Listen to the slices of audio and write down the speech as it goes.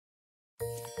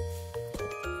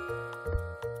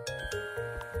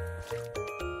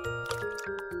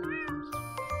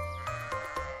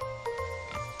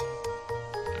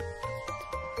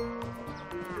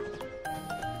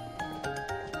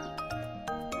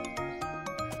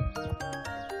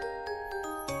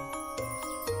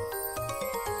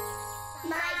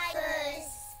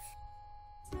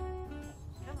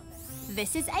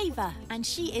This is Ava, and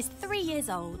she is 3 years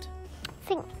old. I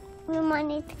think we might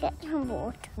need to get some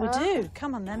water. We do.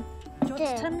 Come on then. Do you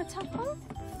want to turn the tap on?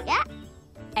 Yeah.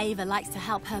 Ava likes to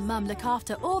help her mum look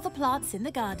after all the plants in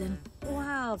the garden.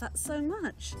 Wow, that's so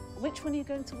much. Which one are you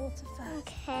going to water first?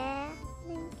 Okay.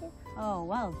 Oh,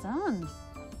 well done.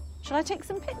 Shall I take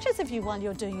some pictures of you while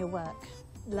you're doing your work?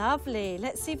 Lovely.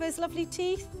 Let's see those lovely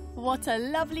teeth. What a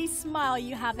lovely smile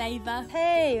you have, Ava.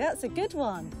 Hey, that's a good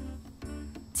one.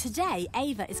 Today,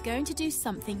 Ava is going to do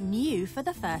something new for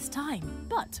the first time.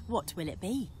 But what will it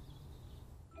be?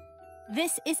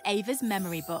 This is Ava's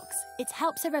memory box. It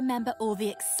helps her remember all the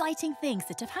exciting things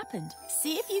that have happened.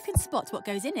 See if you can spot what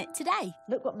goes in it today.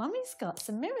 Look what Mummy's got,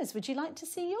 some mirrors. Would you like to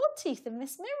see your teeth in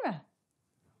this mirror?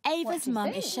 Ava's mum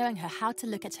is showing her how to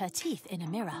look at her teeth in a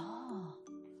mirror. Oh,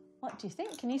 what do you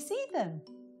think? Can you see them?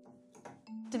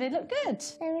 Do they look good?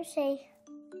 Let me see.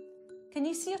 Can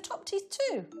you see your top teeth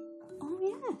too? Oh,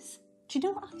 yes. Do you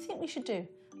know what I think we should do?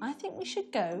 I think we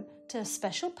should go to a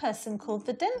special person called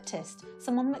the dentist,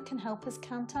 someone that can help us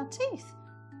count our teeth.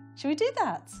 Should we do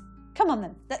that? Come on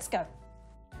then, let's go.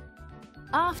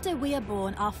 After we are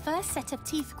born, our first set of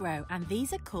teeth grow, and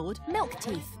these are called milk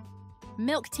teeth.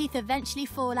 Milk teeth eventually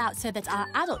fall out so that our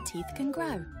adult teeth can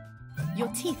grow. Your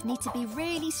teeth need to be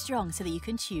really strong so that you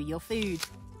can chew your food.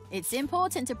 It's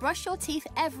important to brush your teeth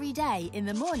every day, in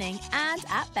the morning and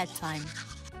at bedtime.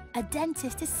 A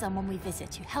dentist is someone we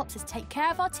visit who helps us take care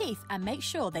of our teeth and make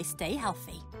sure they stay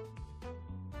healthy.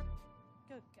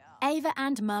 Good girl. Ava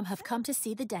and Mum have come to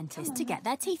see the dentist to get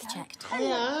their teeth checked.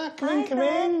 Hiya, come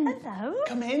in. Hello.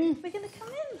 Come in. We're going to come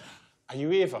in. Are you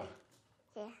Ava?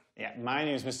 Yeah. Yeah, my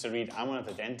name is Mr. Reid. I'm one of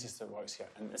the dentists that works here,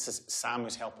 and this is Sam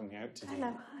who's helping me out today.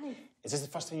 Hello, hi. Is this the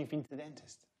first time you've been to the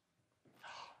dentist?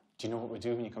 Do you know what we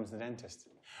do when you come to the dentist?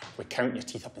 We count your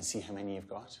teeth up and see how many you've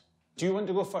got. Do you want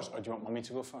to go first, or do you want Mummy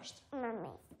to go first? Mummy.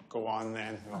 Go on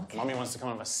then. Okay. Mummy wants to come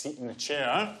and have a seat in the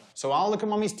chair. So I'll look at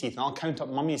Mummy's teeth, and I'll count up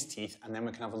Mummy's teeth, and then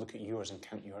we can have a look at yours and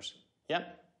count yours.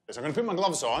 Yep. So I'm going to put my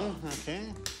gloves on, okay?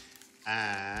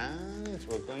 And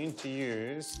we're going to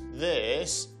use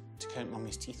this to count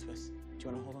Mummy's teeth with. Do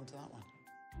you want to hold on to that one?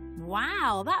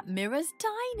 Wow, that mirror's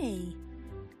tiny.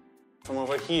 From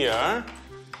over here,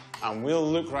 and we'll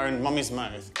look round Mummy's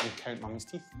mouth and count Mummy's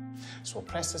teeth. So we'll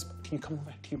press this. Can you come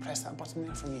over? Can you press that button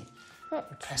there for me?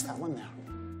 Press that one there.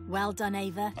 Well done,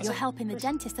 Ava. You're helping the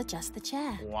dentist adjust the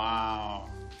chair. Wow.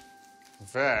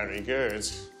 Very good.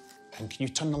 And can you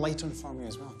turn the light on for me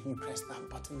as well? Can you press that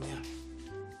button there?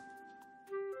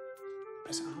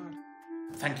 Press it hard.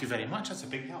 Thank you very much. That's a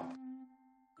big help.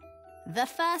 The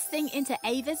first thing into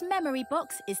Ava's memory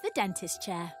box is the dentist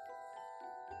chair.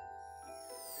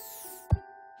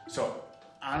 So,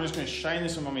 I'm just going to shine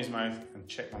this on Mummy's mouth and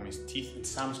check Mummy's teeth. And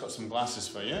Sam's got some glasses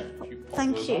for you.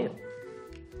 Thank you.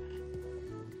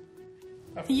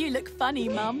 You look funny,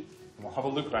 Mum. And we'll have a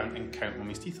look around and count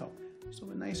Mummy's teeth up. So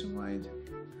we're nice and wide.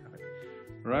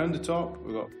 Around the top,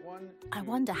 we've got 1. I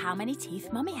wonder how many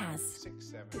teeth Mummy has.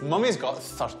 6, 7. Mummy's got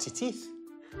 30 teeth.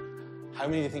 How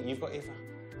many do you think you've got, Ava?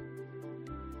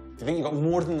 Do you think you've got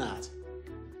more than that?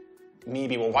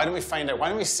 Maybe. Well, why don't we find out? Why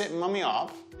don't we sit Mummy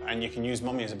up, and you can use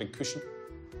Mummy as a big cushion,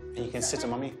 and you can sit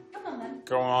on Mummy. Come on then.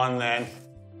 Go on then.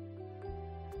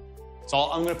 So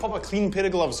I'm going to pop a clean pair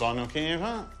of gloves on, okay,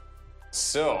 Ava?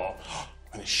 So,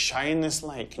 I'm going to shine this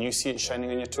light. Can you see it shining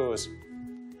on your toes?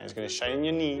 It's going to shine on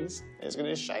your knees, it's going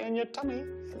to shine on your tummy,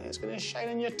 and it's going to shine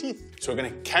on your teeth. So we're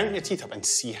going to count your teeth up and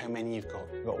see how many you've got.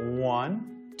 You've got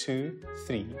 1, 2,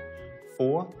 3,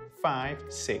 4, 5,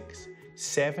 6,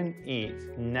 7,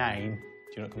 8, 9. Do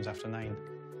you know what comes after 9?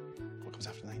 What comes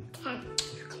after 9? 10.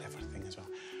 You clever thing as well.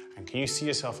 And can you see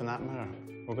yourself in that mirror?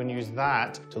 We're going to use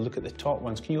that to look at the top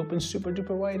ones. Can you open super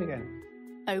duper wide again?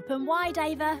 Open wide,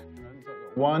 Ava.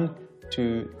 1,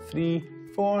 2, 3,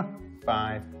 4,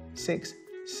 5, 6,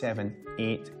 7,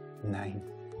 8, 9,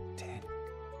 10.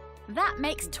 That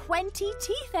makes 20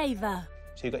 teeth, Ava.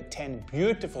 So you've got 10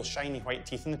 beautiful shiny white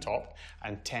teeth in the top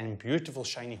and 10 beautiful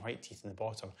shiny white teeth in the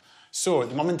bottom. So,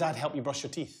 did Mum and Dad help you brush your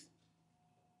teeth?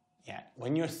 Yeah,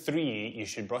 when you're 3, you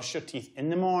should brush your teeth in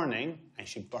the morning and you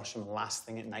should brush them last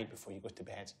thing at night before you go to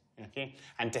bed, okay?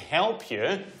 And to help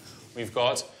you, we've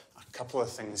got a couple of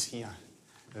things here.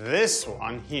 This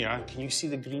one here, can you see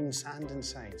the green sand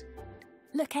inside?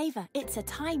 Look, Ava, it's a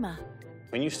timer.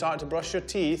 When you start to brush your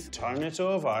teeth, turn it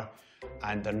over,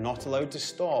 and they're not allowed to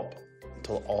stop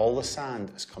until all the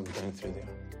sand has come down through there.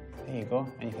 There you go,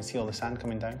 and you can see all the sand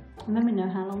coming down. And then we know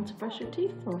how long to brush your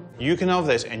teeth for. You can have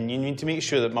this, and you need to make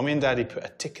sure that Mummy and Daddy put a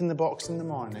tick in the box in the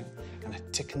morning and a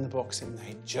tick in the box at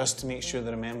night, just to make sure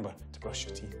they remember to brush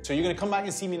your teeth. So you're going to come back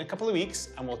and see me in a couple of weeks,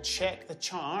 and we'll check the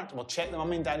chart, and we'll check that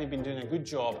Mummy and Daddy have been doing a good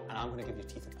job, and I'm going to give your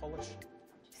teeth a polish.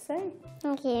 Say.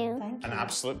 Thank you. Thank you. An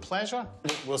absolute pleasure.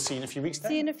 We'll see you in a few weeks then.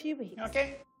 See you in a few weeks.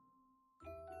 Okay.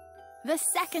 The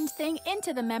second thing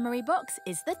into the memory box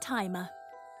is the timer.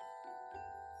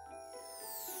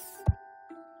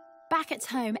 Back at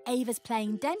home, Ava's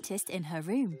playing dentist in her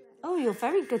room. Oh, you're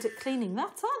very good at cleaning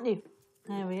that, aren't you?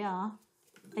 There we are.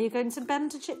 Are you going to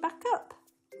bandage it back up?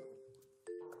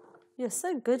 You're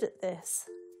so good at this.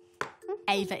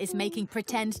 Ava is making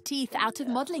pretend teeth out of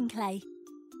modelling clay.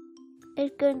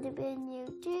 It's going to be a new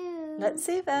tooth. Let's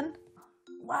see then.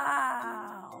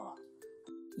 Wow.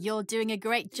 You're doing a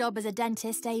great job as a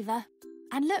dentist, Ava.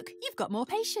 And look, you've got more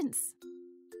patience.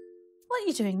 What are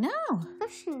you doing now?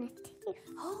 Brushing the teeth.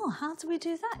 Oh, how do we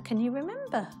do that? Can you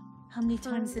remember? How many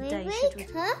times a day should we?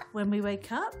 When we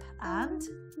wake up and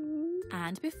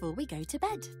before we go to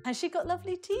bed. Has she got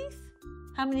lovely teeth?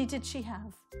 How many did she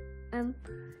have?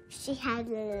 She had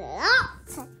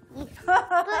lots of teeth,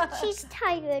 but she's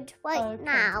tired right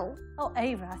now. Oh,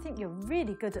 Ava, I think you're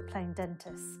really good at playing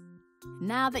dentist.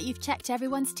 Now that you've checked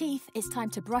everyone's teeth, it's time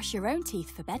to brush your own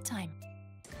teeth for bedtime.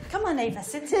 Come on, Ava,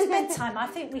 since it's bedtime, I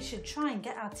think we should try and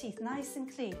get our teeth nice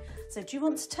and clean. So do you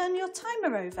want to turn your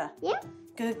timer over? Yeah.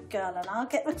 Good girl, and I'll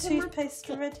get the toothpaste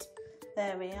ready.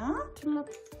 There we are.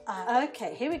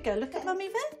 Okay, here we go. Look at Mummy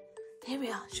then. Here we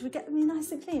are. Should we get them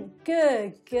nice and clean?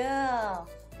 Good girl.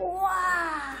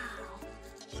 Wow.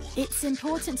 It's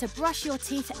important to brush your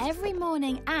teeth every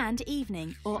morning and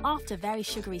evening or after very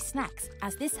sugary snacks,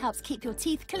 as this helps keep your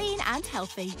teeth clean and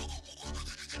healthy.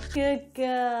 Good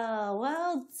girl.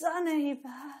 Well done,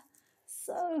 Ava.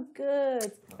 So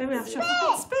good. Here we are. Shall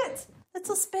we spit?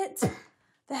 Little spit.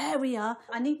 There we are.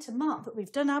 I need to mark that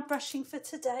we've done our brushing for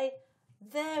today.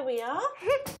 There we are.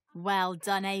 Well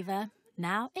done, Ava.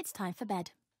 Now it's time for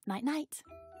bed. Night-night.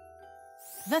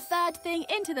 The third thing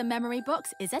into the memory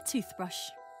box is a toothbrush.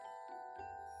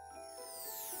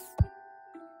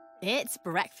 It's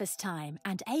breakfast time,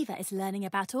 and Ava is learning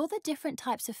about all the different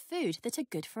types of food that are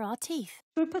good for our teeth.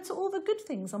 We put all the good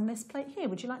things on this plate here.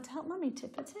 Would you like to help Mummy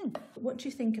tip it in? What do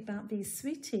you think about these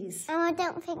sweeties? I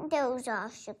don't think those are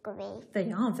sugary.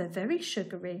 They are. They're very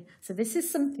sugary. So this is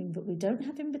something that we don't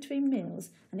have in between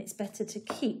meals, and it's better to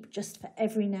keep just for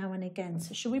every now and again.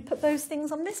 So should we put those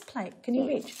things on this plate? Can you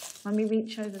reach? Mummy,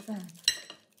 reach over there.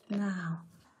 Now,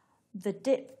 the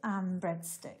dip and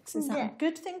breadsticks. Is that a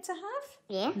good thing to have?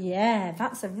 Yeah. Yeah,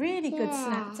 that's a really good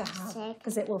snack to have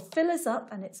because it will fill us up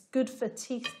and it's good for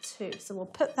teeth too. So we'll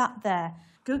put that there.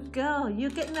 Good girl, you're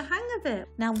getting the hang of it.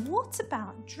 Now, what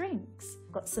about drinks?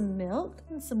 I've got some milk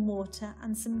and some water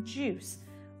and some juice.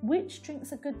 Which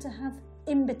drinks are good to have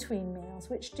in between meals?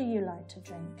 Which do you like to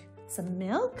drink? Some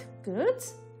milk, good,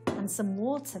 and some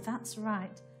water, that's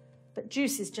right. But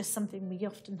juice is just something we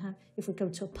often have if we go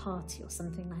to a party or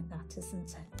something like that,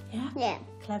 isn't it? Yeah? Yeah.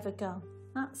 Clever girl.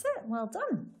 That's it. Well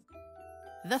done.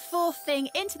 The fourth thing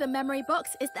into the memory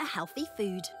box is the healthy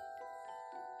food.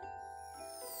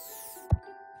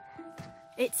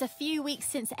 It's a few weeks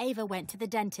since Ava went to the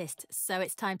dentist, so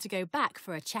it's time to go back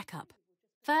for a checkup.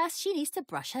 First, she needs to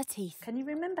brush her teeth. Can you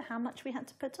remember how much we had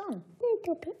to put on?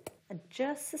 Little bit.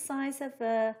 Just the size of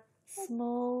a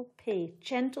small pea.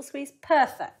 Gentle squeeze.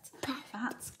 Perfect.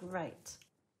 That's great.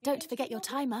 Don't forget your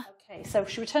timer. Okay, so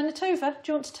should we turn it over?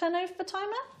 Do you want to turn over the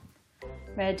timer?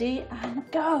 Ready and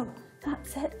go.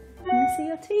 That's it. Let me see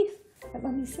your teeth. Let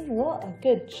Mummy see. What a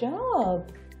good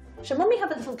job. Shall Mummy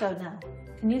have a little go now?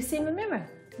 Can you see in the mirror?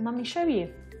 Mummy show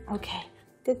you. Okay.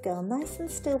 Good girl. Nice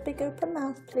and still. Big open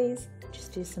mouth, please.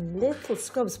 Just do some little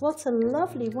scrubs. What a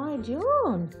lovely wide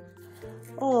yawn.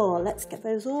 Oh, let's get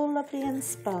those all lovely and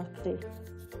sparkly.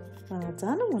 Well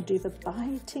done. And we'll do the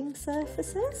biting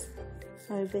surfaces.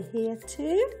 Over here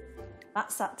too.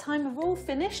 That's that timer all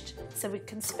finished, so we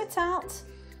can spit out.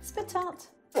 Spit out.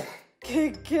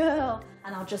 Good girl.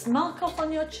 And I'll just mark off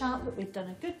on your chart that we've done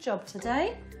a good job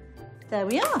today. There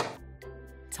we are.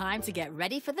 Time to get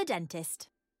ready for the dentist.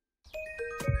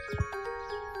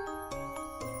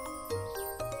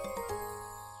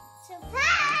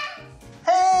 Surprise!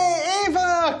 Hey,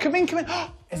 Ava! Come in, come in.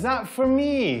 Is that for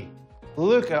me?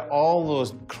 Look at all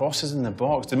those crosses in the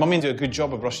box. Did Mummy do a good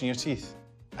job of brushing your teeth?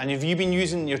 And have you been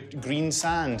using your green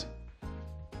sand?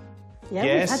 Yeah,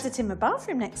 yes. we've had it in the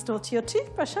bathroom next door to your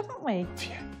toothbrush, haven't we?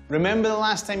 Remember the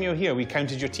last time you were here, we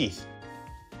counted your teeth?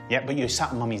 Yeah, but you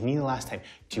sat on Mummy's knee the last time.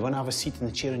 Do you want to have a seat in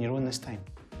the chair on your own this time?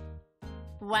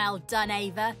 Well done,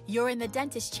 Ava. You're in the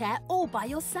dentist chair all by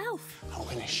yourself. I'm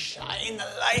going to shine the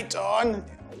light on.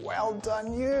 Well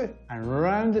done, you. And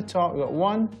round the top, we've got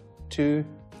 1, 2.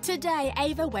 Today,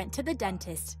 Ava went to the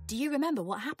dentist. Do you remember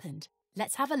what happened?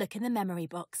 Let's have a look in the memory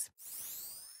box.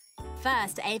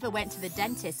 First, Ava went to the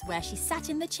dentist where she sat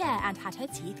in the chair and had her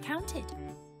teeth counted.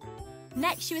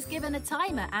 Next, she was given a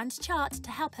timer and chart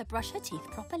to help her brush her teeth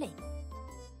properly.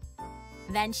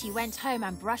 Then she went home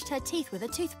and brushed her teeth with a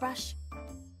toothbrush.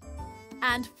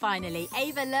 And finally,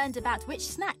 Ava learned about which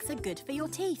snacks are good for your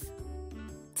teeth.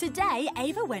 Today,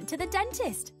 Ava went to the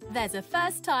dentist. There's a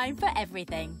first time for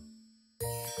everything.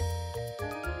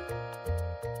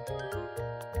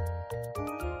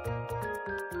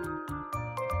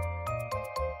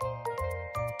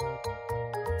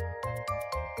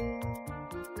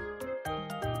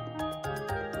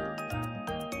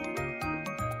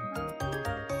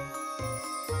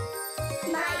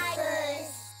 My